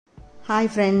Hi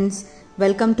friends,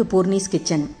 welcome to Purni's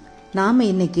Kitchen. நாம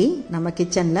இன்னைக்கு நம்ம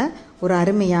கிச்சன்ல ஒரு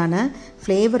அருமையான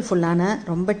ஃப்ளேவர்ஃபுல்லான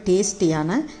ரொம்ப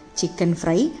டேஸ்டியான சிக்கன்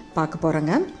ஃப்ரை பார்க்க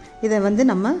போறோங்க. இதை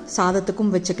நம்ம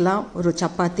சாதத்துக்கும் வச்சுக்கலாம், ஒரு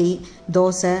சப்பாத்தி,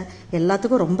 தோசை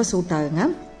எல்லாத்துக்கும் ரொம்ப சூட் ஆகுங்க.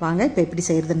 வாங்க இப்போ எப்படி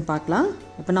செய்யறதுன்னு பார்க்கலாம்.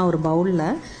 இப்போ நான் ஒரு பவுலில்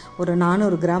ஒரு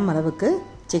 400 கிராம் அளவுக்கு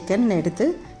சிக்கன் எடுத்து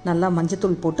நல்லா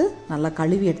மஞ்சத்தூள் போட்டு நல்லா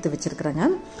கழுவி எடுத்து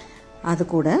வச்சுருக்குறேங்க. அது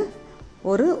கூட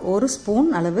ஒரு ஸ்பூன்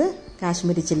அளவு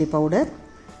காஷ்மீரி சில்லி பவுடர்,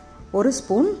 ஒரு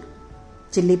ஸ்பூன்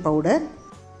சில்லி பவுடர்,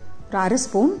 ஒரு அரை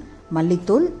ஸ்பூன்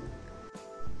மல்லித்தூள்,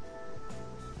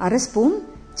 அரை ஸ்பூன்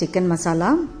சிக்கன் மசாலா,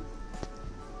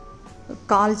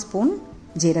 1/4 ஸ்பூன்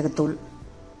ஜீரகத்தூள்,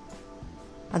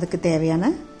 அதுக்கு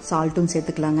தேவையான சால்ட்டும்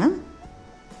சேர்த்துக்கலாங்க.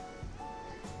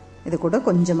 இது கூட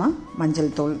கொஞ்சமாக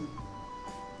மஞ்சள் தூள்,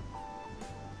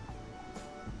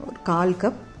 ஒரு 1/4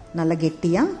 கப் நல்ல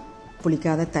கெட்டியாக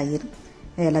புளிக்காத தயிர்,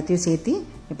 எல்லாத்தையும் சேர்த்து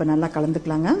இப்போ நல்லா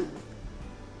கலந்துக்கலாங்க.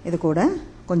 இது கூட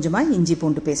கொஞ்சமாக இஞ்சி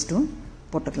பூண்டு பேஸ்ட்டும்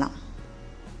போட்டுக்கலாம்.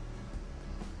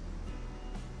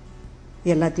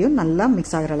 எல்லாத்தையும் நல்லா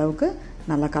மிக்ஸ் ஆகிற அளவுக்கு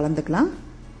நல்லா கலந்துக்கலாம்.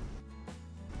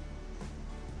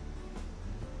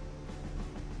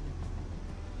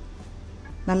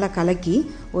 நல்லா கலக்கி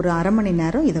ஒரு அரை மணி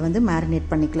நேரம் இதை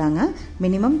மேரினேட் பண்ணிக்கலாங்க.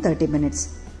 Minimum 30 minutes.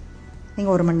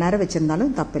 நீங்கள் 1 மணி நேரம்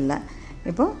வச்சுருந்தாலும் தப்பில்லை.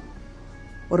 இப்போ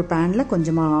ஒரு பேனில்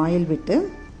கொஞ்சமாக ஆயில் விட்டு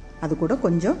அது கூட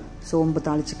கொஞ்சம் சோம்பு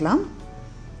தாளிச்சுக்கலாம்.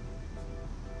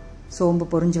 சோம்பு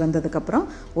பொரிஞ்சு வந்ததுக்கப்புறம்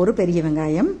ஒரு பெரிய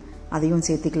வெங்காயம் அதையும்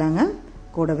சேர்த்திக்கலாங்க.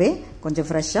 கூடவே கொஞ்சம்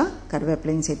ஃப்ரெஷ்ஷாக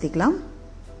கருவேப்பிலையும் சேர்த்திக்கலாம்.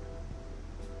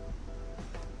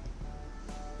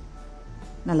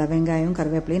 நல்லா வெங்காயம்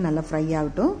கருவேப்பிலையும் நல்லா ஃப்ரை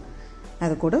ஆகட்டும்.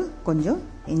 அது கூட கொஞ்சம்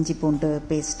இஞ்சி பூண்டு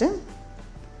பேஸ்ட்டு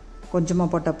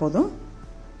கொஞ்சமாக போட்டால் போதும்.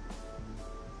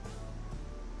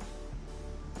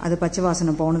 அது பச்சை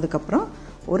வாசனை போனதுக்கப்புறம்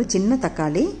ஒரு சின்ன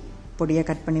தக்காளி பொடியாக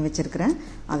கட் பண்ணி வச்சுருக்கிறேன்,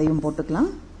 அதையும் போட்டுக்கலாம்.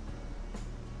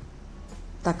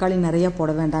 தக்காளி நிறையா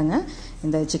போட வேண்டாங்க,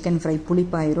 இந்த சிக்கன் ஃப்ரை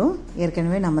புளிப்பாயிரும்.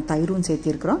 ஏற்கனவே நம்ம தயிரும்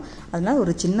சேர்த்திருக்கிறோம், அதனால்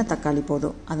ஒரு சின்ன தக்காளி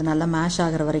போதும். அது நல்லா மேஷ்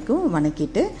ஆகிற வரைக்கும்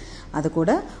வணக்கிட்டு அது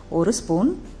கூட ஒரு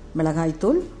ஸ்பூன்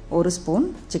மிளகாய்த்தூள், ஒரு ஸ்பூன்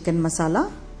சிக்கன் மசாலா,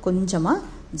 கொஞ்சமாக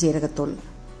ஜீரகத்தூள்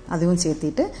அதையும்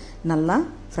சேர்த்திட்டு நல்லா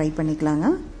ஃப்ரை பண்ணிக்கலாங்க.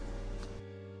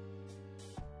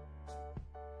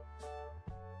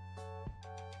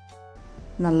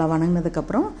 நல்லா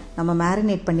வணங்கினதுக்கப்புறம் நம்ம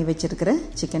மேரினேட் பண்ணி வச்சுருக்கிற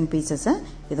சிக்கன் பீசஸை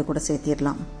இதை கூட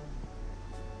சேர்த்திடலாம்.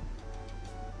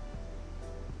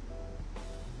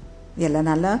 எல்லாம்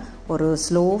நல்லா ஒரு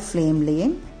ஸ்லோ ஃப்ளேம்லேயே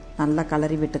நல்லா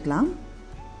கிளறி விட்டுக்கலாம்.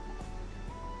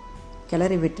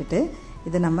 கிளறி விட்டுட்டு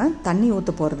இது நம்ம தண்ணி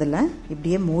ஊற்ற போகிறதில்ல,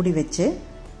 இப்படியே மூடி வச்சு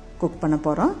குக் பண்ண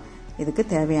போகிறோம். இதுக்கு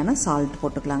தேவையான சால்ட்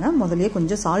போட்டுக்கலாங்க. முதலையே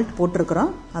கொஞ்சம் சால்ட்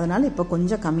போட்டிருக்கிறோம், அதனால் இப்போ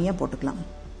கொஞ்சம் கம்மியாக போட்டுக்கலாம்.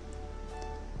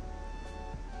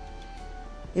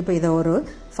 இப்போ இதை ஒரு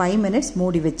 5 மினிட்ஸ்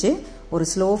மூடி வச்சு ஒரு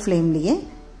ஸ்லோ ஃப்ளேம்லேயே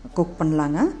குக்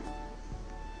பண்ணலாங்க.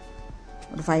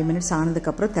 ஒரு 5 மினிட்ஸ்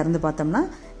ஆனதுக்கப்புறம் திறந்து பார்த்தோம்னா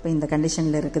இப்போ இந்த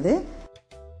கண்டிஷனில் இருக்குது.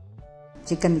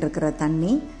 சிக்கன் இருக்கிற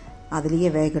தண்ணி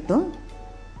அதுலேயே வேகட்டும்.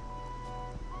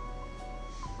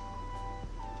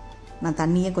 நான்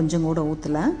தண்ணியே கொஞ்சம் கூட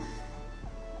ஊற்றலை.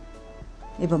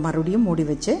 இப்போ மறுபடியும் மூடி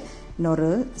வச்சு இன்னொரு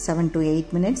 7 to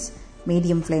 8 மினிட்ஸ்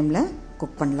மீடியம் ஃப்ளேமில்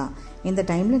குக் பண்ணலாம். இந்த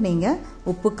டைமில் நீங்கள்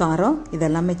உப்பு காரம்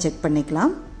இதெல்லாமே செக்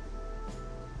பண்ணிக்கலாம்.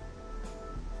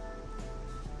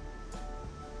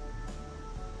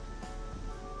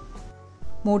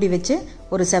 மூடி வச்சு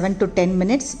ஒரு 7 to 10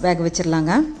 மினிட்ஸ் வேக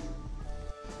வச்சிடலாங்க.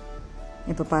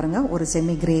 இப்போ பாருங்கள், ஒரு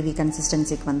செமி கிரேவி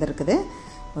கன்சிஸ்டன்சிக்கு வந்திருக்குது.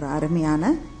 ஒரு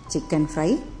அருமையான சிக்கன் ஃப்ரை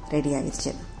ரெடி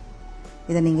ஆயிடுச்சு.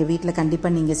 இதை நீங்கள் வீட்டில்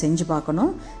கண்டிப்பாக நீங்கள் செஞ்சு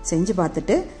பார்க்கணும். செஞ்சு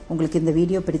பார்த்துட்டு உங்களுக்கு இந்த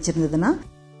வீடியோ பிடிச்சிருந்ததுன்னா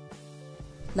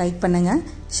லைக் பண்ணுங்கள்,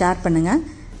 ஷேர் பண்ணுங்கள்,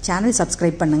 சேனல்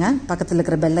சப்ஸ்கிரைப் பண்ணுங்கள், பக்கத்தில்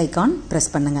இருக்கிற பெல் ஐக்கான் ப்ரெஸ்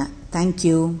பண்ணுங்கள்.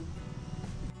 தேங்க்யூ.